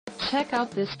Check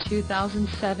out this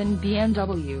 2007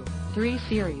 BMW 3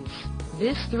 Series.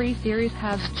 This 3 Series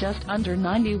has just under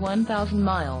 91,000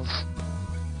 miles.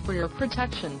 For your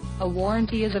protection, a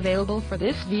warranty is available for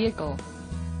this vehicle.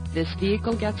 This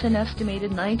vehicle gets an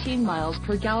estimated 19 miles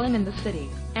per gallon in the city,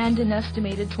 and an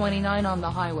estimated 29 on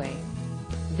the highway.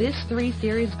 This 3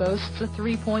 Series boasts a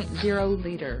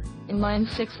 3.0-liter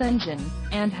inline-six engine,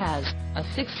 and has a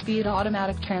 6-speed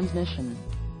automatic transmission.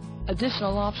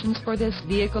 Additional options for this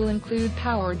vehicle include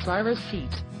power driver's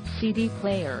seat, CD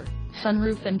player,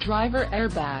 sunroof and driver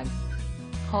airbag.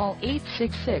 Call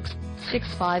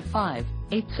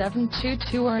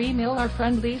 866-655-8722 or email our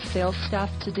friendly sales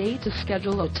staff today to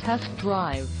schedule a test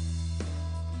drive.